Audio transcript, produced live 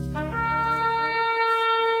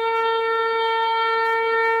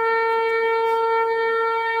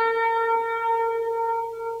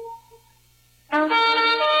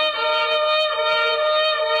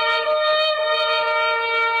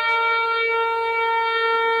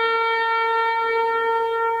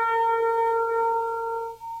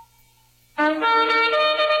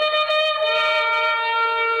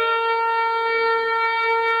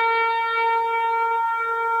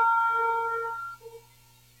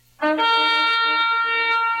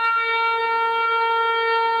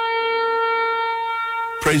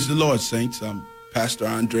Praise the Lord, saints. I'm Pastor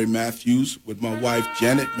Andre Matthews with my wife,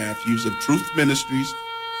 Janet Matthews of Truth Ministries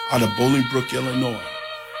out of Bolingbrook, Illinois.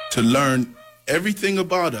 To learn everything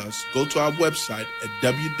about us, go to our website at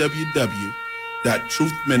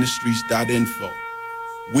www.truthministries.info.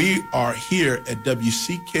 We are here at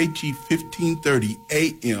WCKG 1530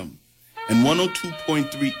 AM and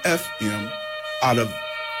 102.3 FM out of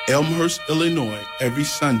Elmhurst, Illinois, every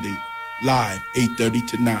Sunday, live 8:30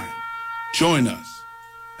 to 9. Join us.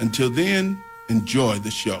 Until then, enjoy the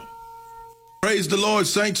show. Praise the Lord,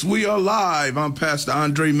 saints. We are live. I'm Pastor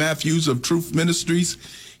Andre Matthews of Truth Ministries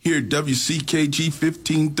here at WCKG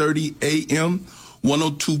 1530 AM,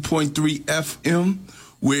 102.3 FM.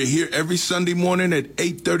 We're here every Sunday morning at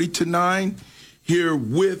 8:30 to 9. Here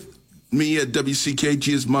with me at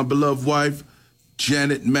WCKG is my beloved wife,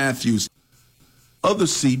 Janet Matthews. Other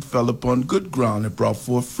seed fell upon good ground and brought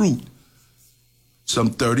forth fruit, some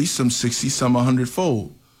 30, some 60, some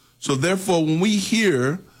 100-fold. So therefore, when we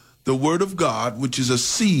hear the word of God, which is a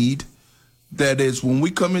seed, that is, when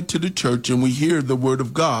we come into the church and we hear the word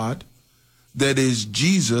of God, that is,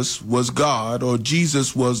 Jesus was God, or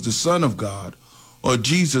Jesus was the Son of God, or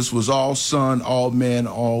Jesus was all Son, all man,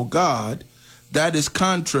 all God, that is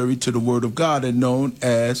contrary to the word of God and known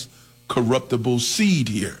as corruptible seed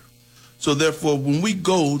here. So therefore, when we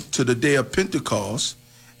go to the day of Pentecost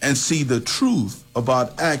and see the truth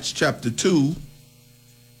about Acts chapter 2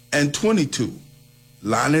 and 22,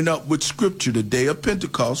 lining up with Scripture, the day of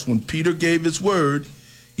Pentecost, when Peter gave his word,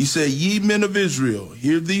 he said, "Ye men of Israel,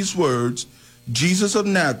 hear these words, Jesus of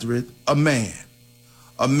Nazareth, a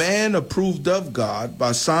man approved of God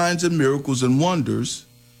by signs and miracles and wonders,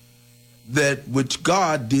 that which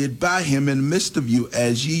God did by him in the midst of you,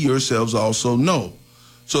 as ye yourselves also know."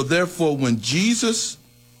 So therefore, when Jesus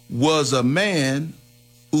was a man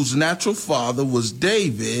whose natural father was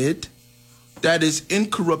David, that is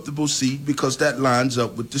incorruptible seed, because that lines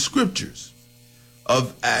up with the scriptures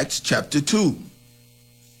of Acts chapter 2.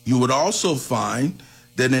 You would also find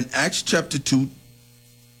that in Acts chapter 2,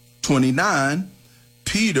 29,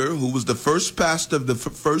 Peter, who was the first pastor of the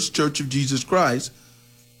first church of Jesus Christ,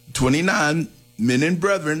 29, "Men and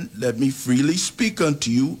brethren, let me freely speak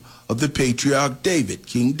unto you of the patriarch David,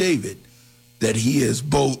 King David, that he is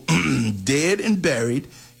both dead and buried,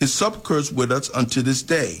 his sepulchre with us unto this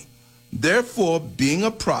day. Therefore, being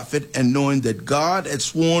a prophet, and knowing that God had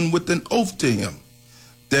sworn with an oath to him,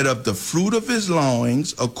 that of the fruit of his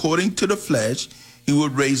loins, according to the flesh, he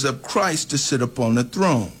would raise up Christ to sit upon the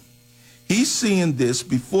throne. He, seeing this,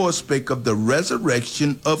 before spake of the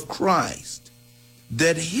resurrection of Christ,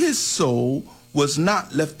 that his soul was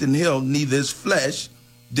not left in hell, neither his flesh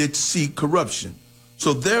did see corruption."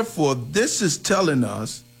 So therefore, this is telling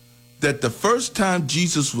us that the first time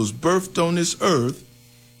Jesus was birthed on this earth,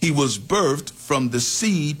 he was birthed from the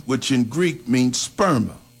seed, which in Greek means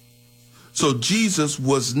sperma. So Jesus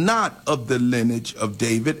was not of the lineage of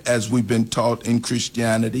David, as we've been taught in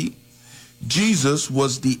Christianity. Jesus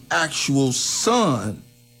was the actual son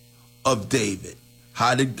of David.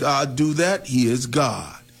 How did God do that? He is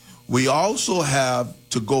God. We also have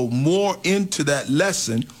to go more into that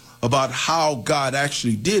lesson about how God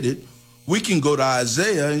actually did it. We can go to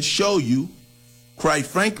Isaiah and show you. Quite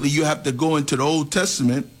frankly, you have to go into the Old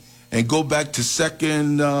Testament and go back to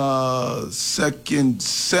Second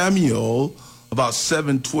Samuel, about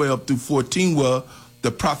 7:12 through 14, where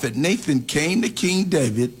the prophet Nathan came to King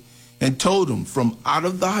David and told him, "From out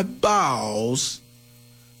of thy bowels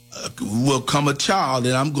will come a child,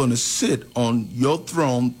 and I'm going to sit on your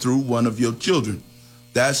throne through one of your children."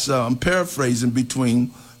 That's, I'm paraphrasing,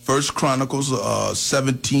 between 1 Chronicles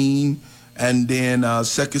 17 and then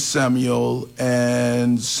 2 Samuel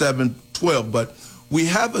and 7:12. But we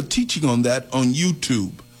have a teaching on that on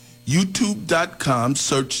YouTube. YouTube.com,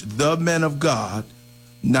 search The Man of God,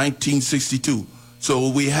 1962. So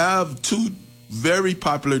we have two very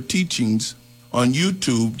popular teachings on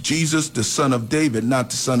YouTube: Jesus, the Son of David, not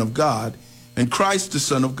the Son of God, and Christ, the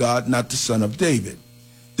Son of God, not the Son of David.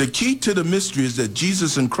 The key to the mystery is that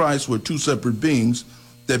Jesus and Christ were two separate beings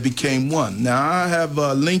that became one. Now, I have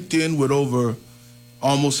linked in with over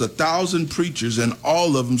almost 1,000 preachers, and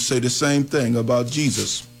all of them say the same thing about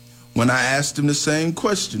Jesus. When I asked them the same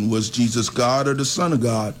question, was Jesus God or the Son of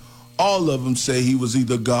God? All of them say he was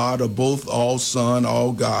either God or both, all Son,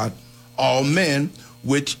 all God, all men,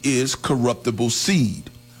 which is corruptible seed.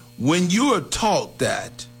 When you are taught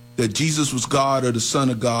that Jesus was God or the Son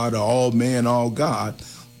of God or all man, all God,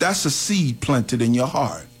 that's a seed planted in your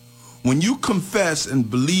heart. When you confess and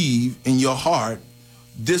believe in your heart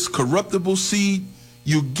this corruptible seed,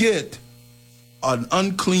 you get an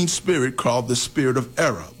unclean spirit called the spirit of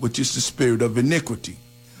error, which is the spirit of iniquity.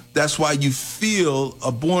 That's why you feel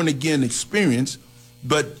a born-again experience,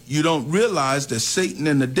 but you don't realize that Satan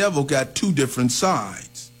and the devil got two different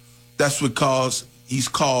sides. That's what he's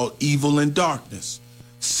called evil and darkness,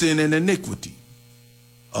 sin and iniquity.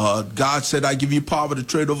 God said, I give you power to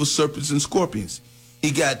tread over serpents and scorpions.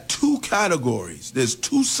 He got two categories. There's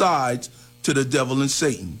two sides to the devil and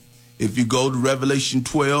Satan. If you go to Revelation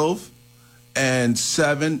 12 and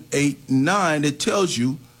 7, 8, 9, it tells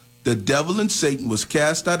you the devil and Satan was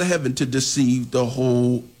cast out of heaven to deceive the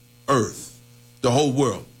whole earth, the whole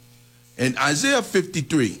world. In Isaiah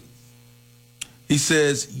 53, he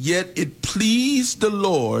says, yet it pleased the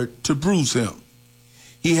Lord to bruise him.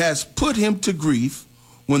 He has put him to grief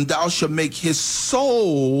when thou shalt make his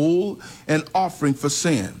soul an offering for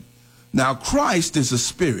sin. Now, Christ is a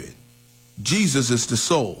spirit. Jesus is the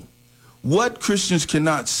soul. What Christians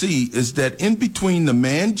cannot see is that in between the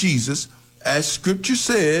man Jesus, as Scripture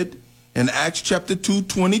said in Acts chapter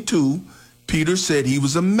 2:22, Peter said he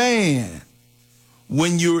was a man.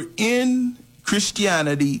 When you're in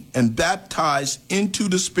Christianity and baptized into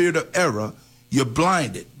the spirit of error, you're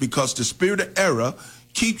blinded because the spirit of error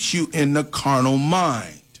keeps you in the carnal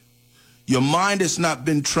mind. Your mind has not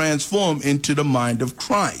been transformed into the mind of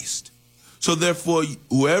Christ. So therefore,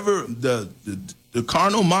 whoever the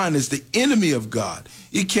carnal mind is the enemy of God.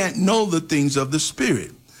 It can't know the things of the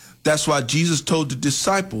Spirit. That's why Jesus told the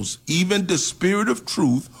disciples, even the Spirit of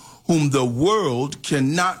truth, whom the world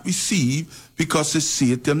cannot receive because it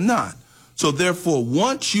seeth them not. So therefore,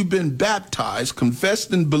 once you've been baptized,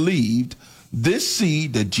 confessed, and believed this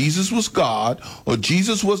seed that Jesus was God, or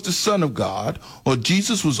Jesus was the Son of God, or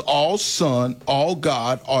Jesus was all Son, all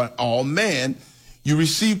God, or all man, you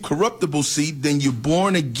receive corruptible seed, then you're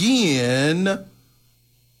born again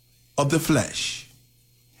of the flesh.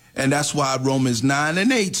 And that's why Romans 9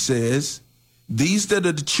 and 8 says, these that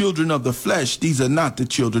are the children of the flesh, these are not the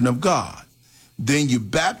children of God. Then you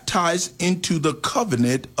baptize into the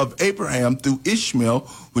covenant of Abraham through Ishmael,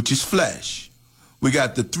 which is flesh. We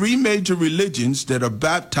got the three major religions that are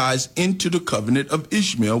baptized into the covenant of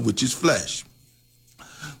Ishmael, which is flesh.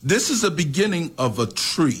 This is the beginning of a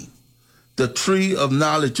tree, the tree of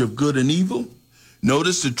knowledge of good and evil.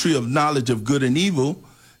 Notice the tree of knowledge of good and evil.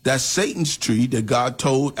 That's Satan's tree that God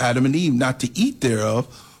told Adam and Eve not to eat thereof,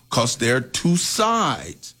 because there are two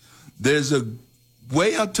sides. There's a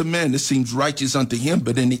way unto man that seems righteous unto him,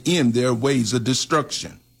 but in the end there are ways of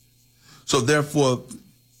destruction. So therefore,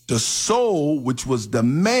 the soul, which was the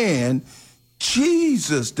man,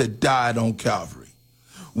 Jesus, that died on Calvary.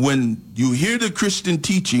 When you hear the Christian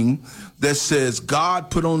teaching that says God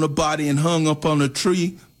put on a body and hung up on a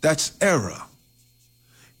tree, that's error.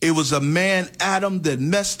 It was a man, Adam, that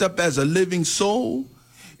messed up as a living soul.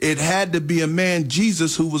 It had to be a man,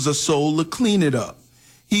 Jesus, who was a soul to clean it up.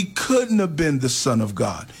 He couldn't have been the Son of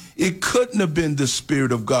God. It couldn't have been the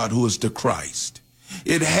Spirit of God who is the Christ.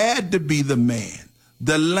 It had to be the man,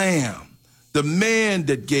 the Lamb, the man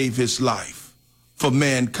that gave his life for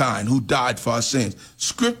mankind, who died for our sins.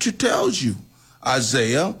 Scripture tells you,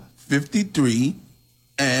 Isaiah 53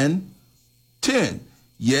 and 10,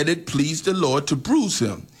 yet it pleased the Lord to bruise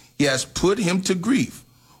him. He has put him to grief.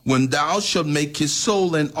 When thou shalt make his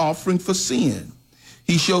soul an offering for sin,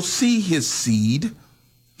 he shall see his seed,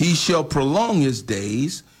 he shall prolong his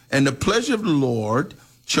days, and the pleasure of the Lord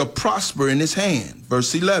shall prosper in his hand.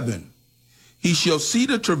 Verse 11, he shall see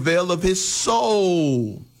the travail of his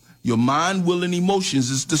soul. Your mind, will, and emotions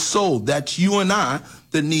is the soul. That's you and I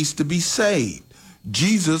that needs to be saved.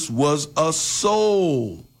 Jesus was a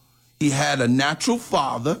soul. He had a natural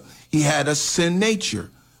father. He had a sin nature,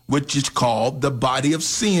 which is called the body of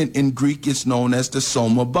sin. In Greek, it's known as the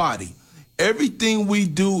soma body. Everything we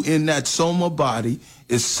do in that soma body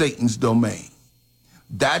is Satan's domain.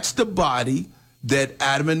 That's the body that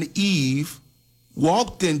Adam and Eve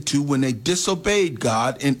walked into when they disobeyed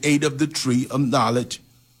God and ate of the tree of knowledge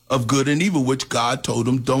of good and evil, which God told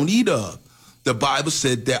them don't eat of. The Bible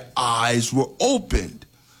said their eyes were opened.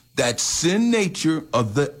 That sin nature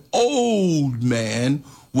of the old man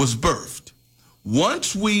was birthed.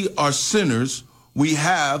 Once we are sinners, we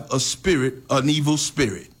have a spirit, an evil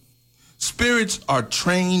spirit. Spirits are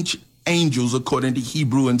trained angels according to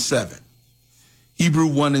Hebrew 1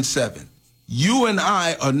 and 7. You and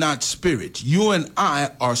I are not spirits. You and I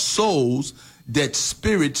are souls that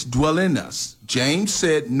spirits dwell in us. James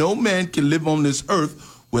said no man can live on this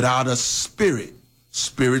earth without a spirit.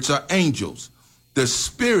 Spirits are angels. The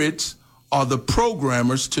spirits are the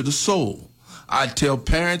programmers to the soul. I tell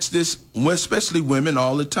parents this, especially women,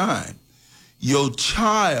 all the time. Your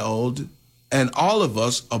child and all of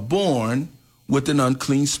us are born with an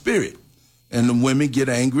unclean spirit. And the women get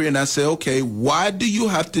angry, and I say, okay, why do you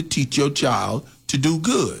have to teach your child to do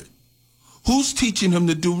good? Who's teaching him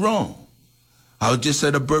to do wrong? I was just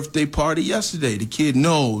at a birthday party yesterday. The kid,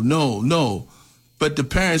 no. But the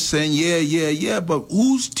parents saying, yeah. But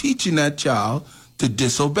who's teaching that child to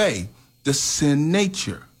disobey? The sin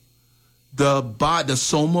nature. The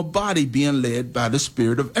soma body being led by the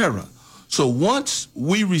spirit of error. So once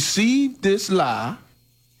we receive this lie,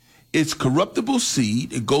 it's corruptible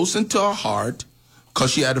seed. It goes into our heart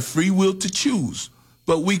because you had a free will to choose.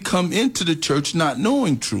 But we come into the church not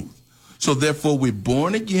knowing truth. So therefore we're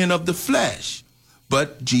born again of the flesh.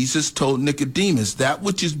 But Jesus told Nicodemus, that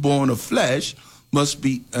which is born of flesh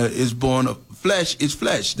is born of flesh is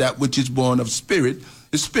flesh. That which is born of spirit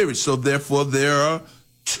is spirit. So therefore there are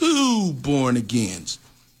two born agains.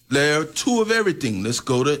 There are two of everything. Let's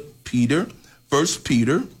go to Peter, 1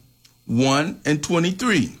 Peter 1 and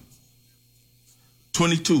 23.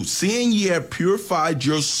 22, seeing ye have purified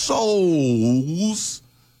your souls,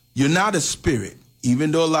 you're not a spirit.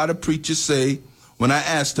 Even though a lot of preachers say, when I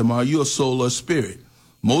asked them, are you a soul or a spirit?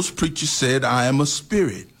 Most preachers said, I am a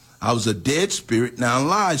spirit. I was a dead spirit, now a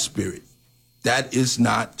live spirit. That is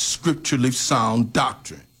not scripturally sound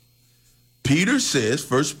doctrine. Peter says,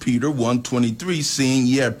 1 Peter 1:23, seeing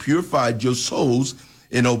ye have purified your souls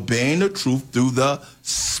in obeying the truth through the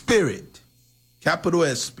Spirit, capital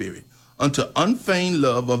S Spirit, unto unfeigned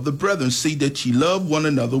love of the brethren. See that ye love one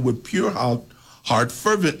another with pure heart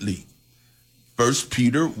fervently. 1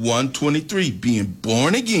 Peter 1:23, being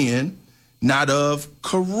born again, not of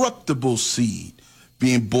corruptible seed.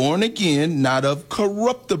 Being born again, not of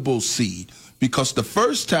corruptible seed. Because the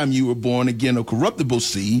first time you were born again of corruptible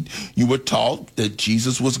seed, you were taught that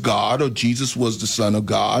Jesus was God, or Jesus was the Son of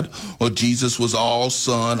God, or Jesus was all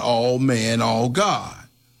Son, all man, all God.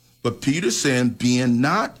 But Peter's saying,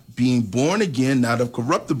 being born again, not of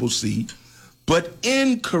corruptible seed, but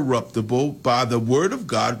incorruptible by the word of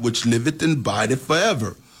God, which liveth and abideth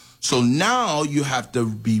forever. So now you have to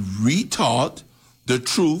be retaught the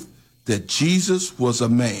truth that Jesus was a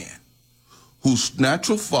man whose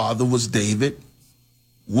natural father was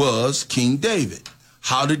King David.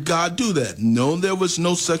 How did God do that? No, there was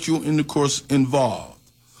no sexual intercourse involved.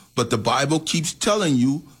 But the Bible keeps telling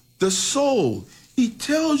you the soul. He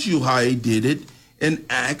tells you how he did it in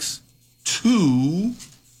Acts 2,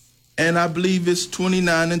 and I believe it's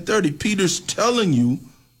 29 and 30. Peter's telling you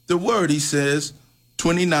the word. He says,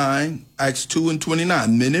 29, Acts 2 and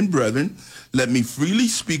 29, men and brethren, let me freely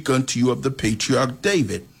speak unto you of the patriarch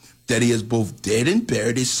David, that he is both dead and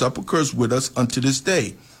buried, his sepulchre is with us unto this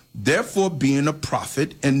day. Therefore, being a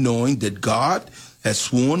prophet, and knowing that God has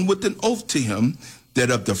sworn with an oath to him,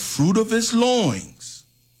 that of the fruit of his loins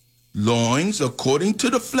according to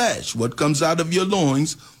the flesh, what comes out of your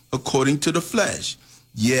loins according to the flesh?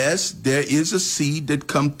 Yes, there is a seed that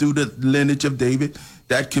come through the lineage of David.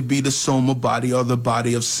 That could be the soma body or the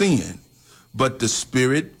body of sin. But the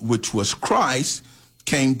spirit, which was Christ,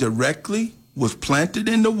 came directly, was planted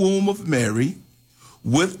in the womb of Mary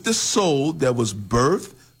with the soul that was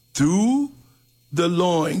birthed through the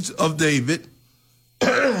loins of David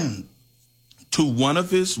to one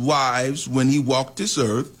of his wives when he walked this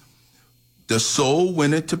earth. The soul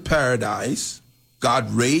went into paradise.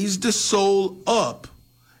 God raised the soul up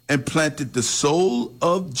and planted the soul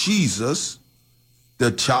of Jesus,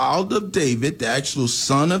 the child of David, the actual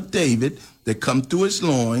son of David that come through his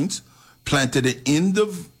loins, planted it in the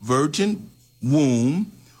virgin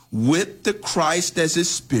womb with the Christ as his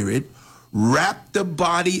spirit, wrapped the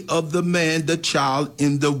body of the man, the child,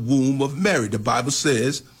 in the womb of Mary. The Bible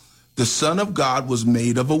says the Son of God was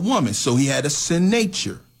made of a woman, so he had a sin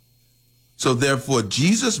nature. So therefore,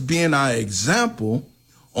 Jesus being our example,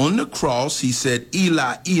 on the cross, he said,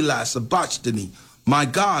 Eli, Eli, sabachthani, my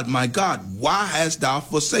God, why hast thou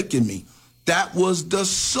forsaken me? That was the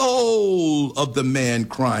soul of the man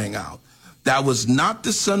crying out. That was not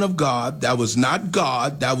the Son of God. That was not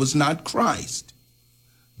God. That was not Christ.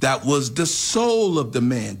 That was the soul of the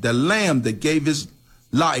man, the lamb that gave his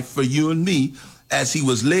life for you and me as he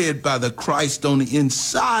was led by the Christ on the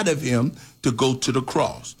inside of him to go to the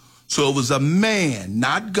cross. So it was a man,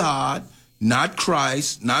 not God, not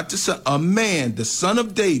Christ, not the Son, a man, the Son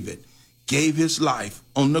of David, gave his life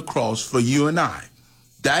on the cross for you and I.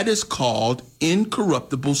 That is called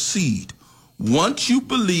incorruptible seed. Once you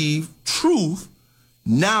believe truth,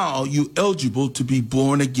 now you're eligible to be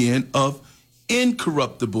born again of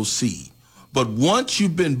incorruptible seed. But once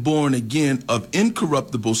you've been born again of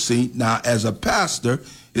incorruptible seed, now as a pastor,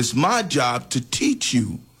 it's my job to teach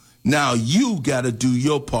you. Now you got to do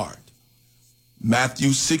your part. Matthew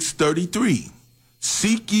 6:33.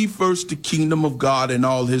 Seek ye first the kingdom of God and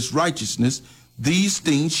all his righteousness, these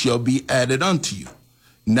things shall be added unto you.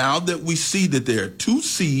 Now that we see that there are two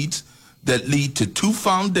seeds that lead to two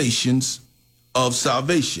foundations of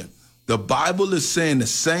salvation. The Bible is saying the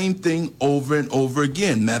same thing over and over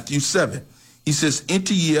again. Matthew 7. He says,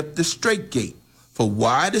 enter ye up the straight gate, for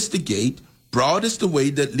wide is the gate, broad is the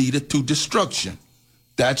way that leadeth to destruction.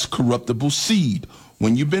 That's corruptible seed.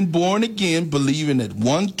 When you've been born again, believing that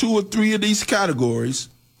 1, 2, or 3 of these categories,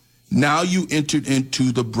 now you entered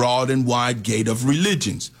into the broad and wide gate of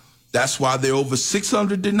religions. That's why there are over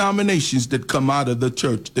 600 denominations that come out of the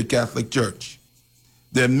church, the Catholic Church.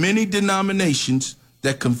 There are many denominations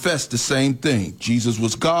that confess the same thing. Jesus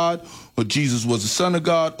was God, or Jesus was the Son of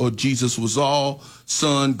God, or Jesus was all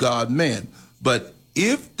Son, God, man. But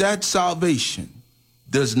if that salvation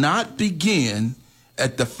does not begin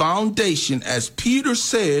at the foundation, as Peter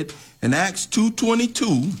said in Acts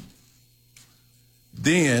 2:22,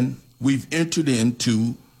 then we've entered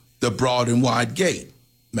into the broad and wide gate.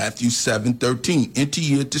 Matthew 7:13, enter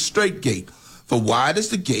ye at the straight gate, for wide is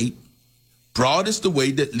the gate, broad is the way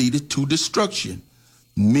that leadeth to destruction.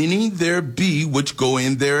 Many there be which go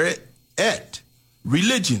in thereat,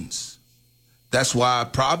 religions. That's why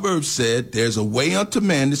Proverbs said, there's a way unto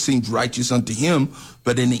man that seems righteous unto him,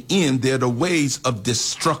 but in the end they're the ways of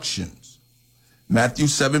destructions. Matthew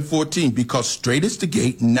 7:14, because straight is the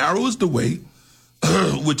gate, narrow is the way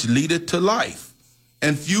which leadeth to life,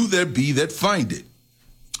 and few there be that find it.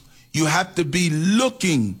 You have to be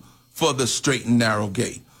looking for the straight and narrow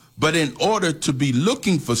gate. But in order to be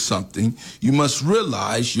looking for something, you must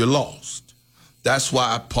realize you're lost. That's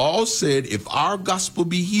why Paul said, if our gospel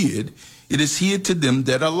be hid, it is hid to them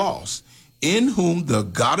that are lost, in whom the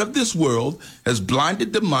God of this world has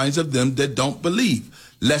blinded the minds of them that don't believe,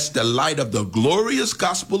 lest the light of the glorious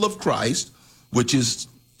gospel of Christ, which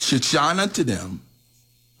should shine unto them.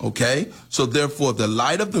 Okay? So therefore, the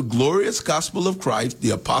light of the glorious gospel of Christ,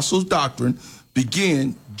 the apostles' doctrine,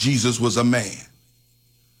 began, Jesus was a man.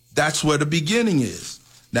 That's where the beginning is.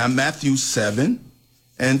 Now, Matthew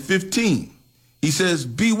 7:15. He says,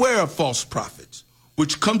 beware of false prophets,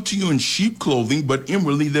 which come to you in sheep clothing, but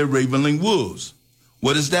inwardly they're ravening wolves.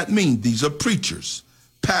 What does that mean? These are preachers,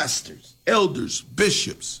 pastors, elders,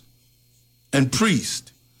 bishops, and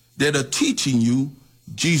priests that are teaching you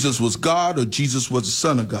Jesus was God or Jesus was the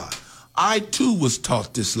Son of God. I too was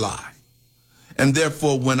taught this lie. And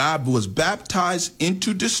therefore, when I was baptized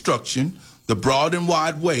into destruction, the broad and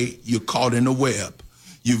wide way, you're caught in a web.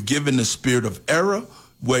 You've given the spirit of error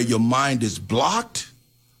where your mind is blocked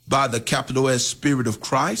by the capital S Spirit of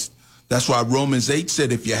Christ. That's why Romans 8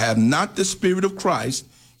 said, if you have not the Spirit of Christ,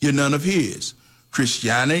 you're none of his.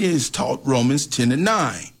 Christianity is taught Romans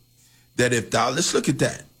 10:9. That if thou, let's look at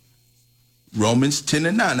that. Romans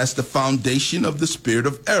 10:9, that's the foundation of the spirit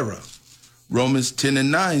of error. Romans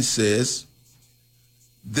 10:9 says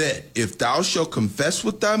that if thou shalt confess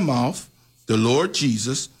with thy mouth the Lord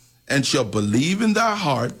Jesus, and shalt believe in thy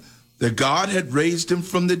heart that God had raised him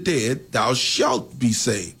from the dead, thou shalt be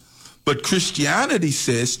saved. But Christianity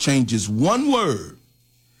says changes one word.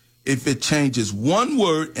 If it changes one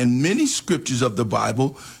word, and many scriptures of the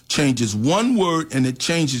Bible changes one word, and it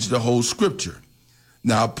changes the whole scripture.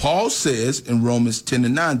 Now, Paul says in Romans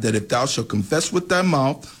 10:9 that if thou shalt confess with thy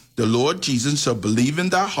mouth the Lord Jesus, shalt believe in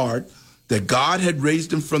thy heart that God had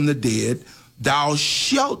raised him from the dead, thou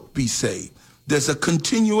shalt be saved. There's a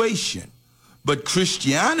continuation. But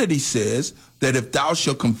Christianity says that if thou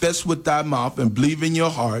shalt confess with thy mouth and believe in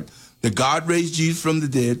your heart that God raised Jesus from the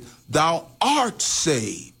dead, thou art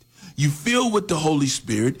saved. You filled with the Holy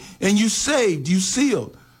Spirit, and you saved, you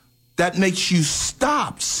sealed. That makes you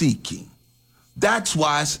stop seeking. That's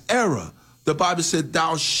why it's error. The Bible said,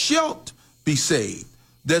 thou shalt be saved.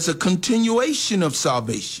 There's a continuation of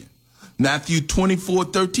salvation. Matthew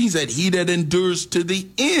 24:13 said, he that endures to the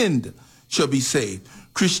end shall be saved.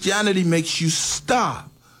 Christianity makes you stop.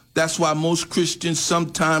 That's why most Christians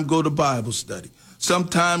sometimes go to Bible study,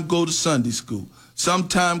 sometimes go to Sunday school,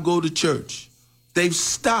 sometimes go to church. They've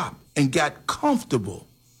stopped and got comfortable.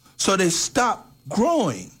 So they stopped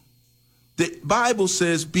growing. The Bible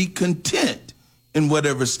says, be content in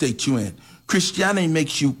whatever state you're in. Christianity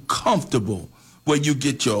makes you comfortable, where you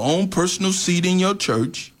get your own personal seat in your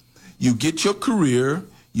church, you get your career,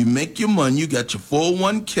 you make your money, you got your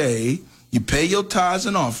 401k, you pay your tithes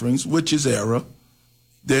and offerings, which is error.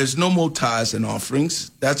 There's no more tithes and offerings.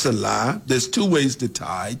 That's a lie. There's two ways to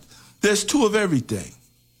tithe. There's two of everything.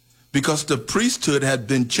 Because the priesthood had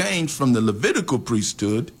been changed from the Levitical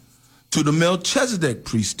priesthood to the Melchizedek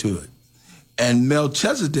priesthood. And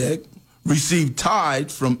Melchizedek received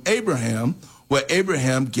tithe from Abraham, where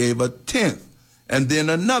Abraham gave a tenth. and then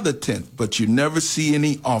another tenth, but you never see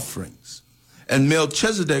any offerings. And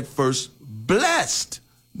Melchizedek first blessed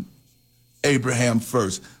Abraham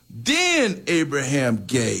first. Then Abraham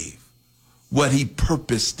gave what he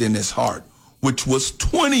purposed in his heart, which was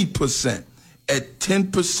 20% at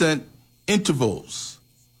 10% intervals,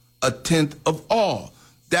 a tenth of all.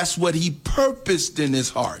 That's what he purposed in his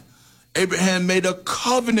heart. Abraham made a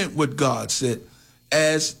covenant with God, said,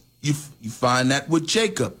 as you find that with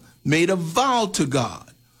Jacob, made a vow to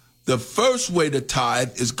God. The first way to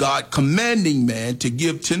tithe is God commanding man to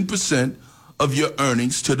give 10% of your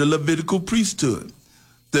earnings to the Levitical priesthood.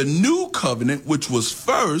 The new covenant, which was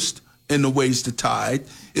first in the ways to tithe,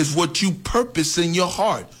 is what you purpose in your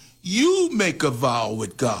heart. You make a vow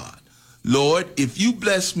with God. Lord, if you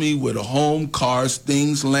bless me with a home, cars,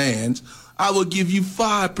 things, lands, I will give you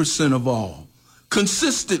 5% of all.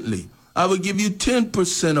 Consistently, I will give you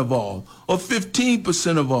 10% of all or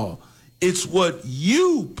 15% of all. It's what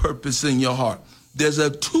you purpose in your heart. There's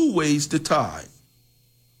two ways to tithe.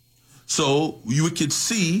 So you could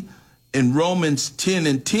see in Romans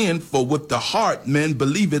 10:10, for with the heart man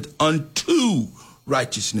believeth unto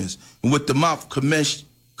righteousness, and with the mouth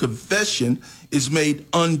confession is made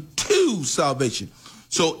unto salvation.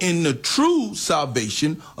 So in the true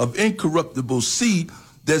salvation of incorruptible seed,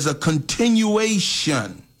 there's a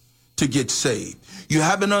continuation to get saved. You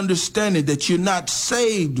have an understanding that you're not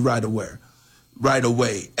saved right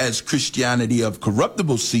away, as Christianity of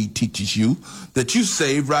corruptible seed teaches you, that you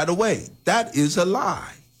saved right away. That is a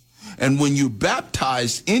lie. And when you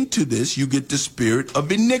baptize into this, you get the spirit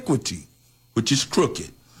of iniquity, which is crooked.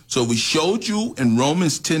 So we showed you in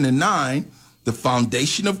Romans 10:9, the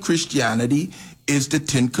foundation of Christianity is the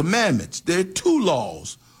 10 Commandments. There are two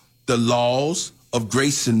laws, the laws of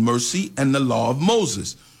grace and mercy and the law of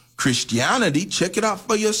Moses. Christianity, check it out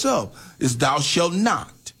for yourself, is thou shalt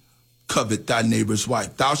not covet thy neighbor's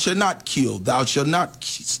wife. Thou shalt not kill. Thou shalt not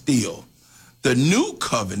steal. The new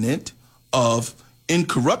covenant of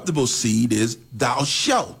incorruptible seed is thou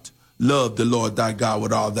shalt love the Lord thy God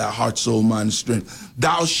with all thy heart, soul, mind, and strength.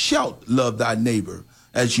 Thou shalt love thy neighbor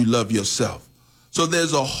as you love yourself. So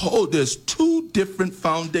there's two different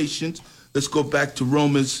foundations. Let's go back to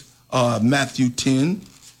Matthew 10,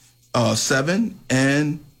 7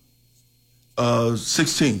 and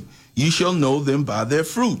 16. Ye shall know them by their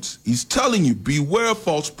fruits. He's telling you, beware of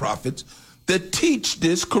false prophets that teach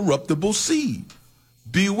this corruptible seed.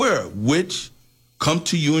 Beware, which come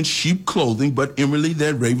to you in sheep clothing, but inwardly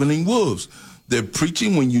they're ravening wolves. They're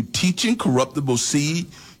preaching, when you teach in corruptible seed,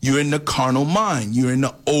 you're in the carnal mind. You're in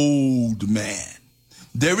the old man.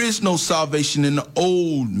 There is no salvation in the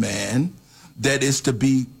old man that is to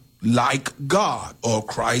be like God or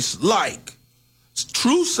Christ-like.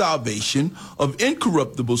 True salvation of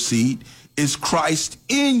incorruptible seed is Christ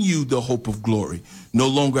in you, the hope of glory. No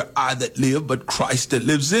longer I that live, but Christ that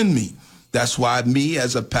lives in me. That's why me,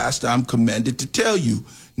 as a pastor, I'm commanded to tell you,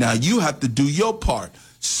 now you have to do your part.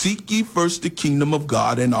 Seek ye first the kingdom of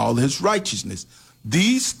God and all his righteousness.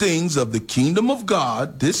 These things of the kingdom of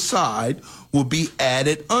God, this side, will be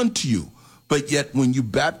added unto you. But yet when you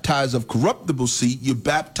baptize of corruptible seed, you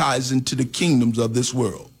baptize into the kingdoms of this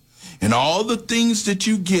world. And all the things that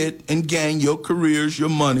you get and gain, your careers, your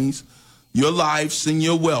monies, your lives, and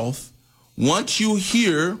your wealth, once you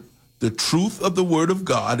hear the truth of the word of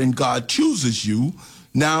God and God chooses you,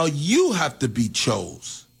 now you have to be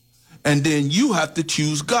chose. And then you have to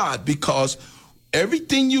choose God, because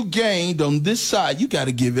everything you gained on this side, you got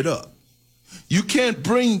to give it up. You can't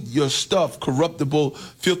bring your stuff, corruptible,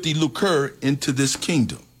 filthy lucre, into this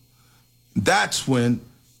kingdom. That's when,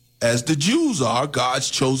 as the Jews are, God's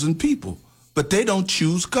chosen people. But they don't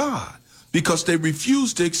choose God because they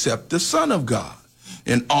refuse to accept the Son of God.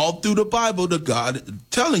 And all through the Bible, the God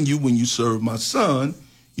telling you, when you serve my son,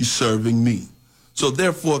 you're serving me. So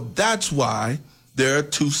therefore, that's why there are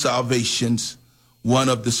two salvations, one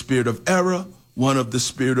of the spirit of error, one of the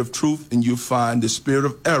spirit of truth. And you find the spirit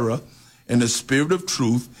of error and the spirit of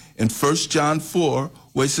truth in 1 John 4,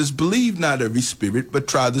 where it says, believe not every spirit, but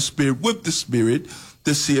try the spirit with the spirit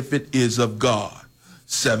to see if it is of God.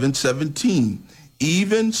 7:17,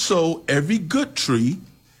 even so every good tree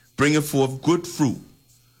bringeth forth good fruit,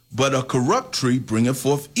 but a corrupt tree bringeth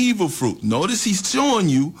forth evil fruit. Notice he's showing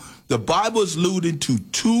you the Bible is alluding to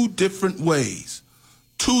two different ways,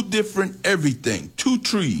 two different everything, two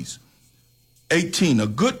trees. 18, a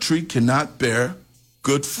good tree cannot bear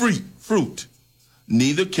good fruit,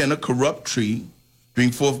 neither can a corrupt tree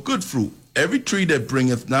bring forth good fruit. Every tree that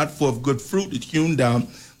bringeth not forth good fruit is hewn down,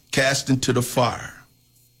 cast into the fire.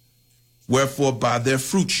 Wherefore by their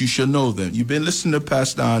fruits you shall know them. You've been listening to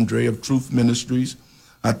Pastor Andre of Truth Ministries.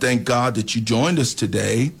 I thank God that you joined us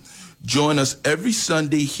today. Join us every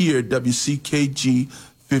Sunday here at WCKG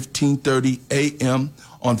 1530 AM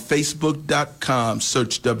on Facebook.com.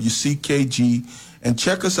 Search WCKG and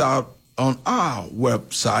check us out on our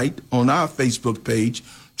website, on our Facebook page,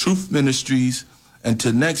 Truth Ministries.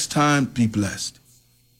 Until next time, be blessed.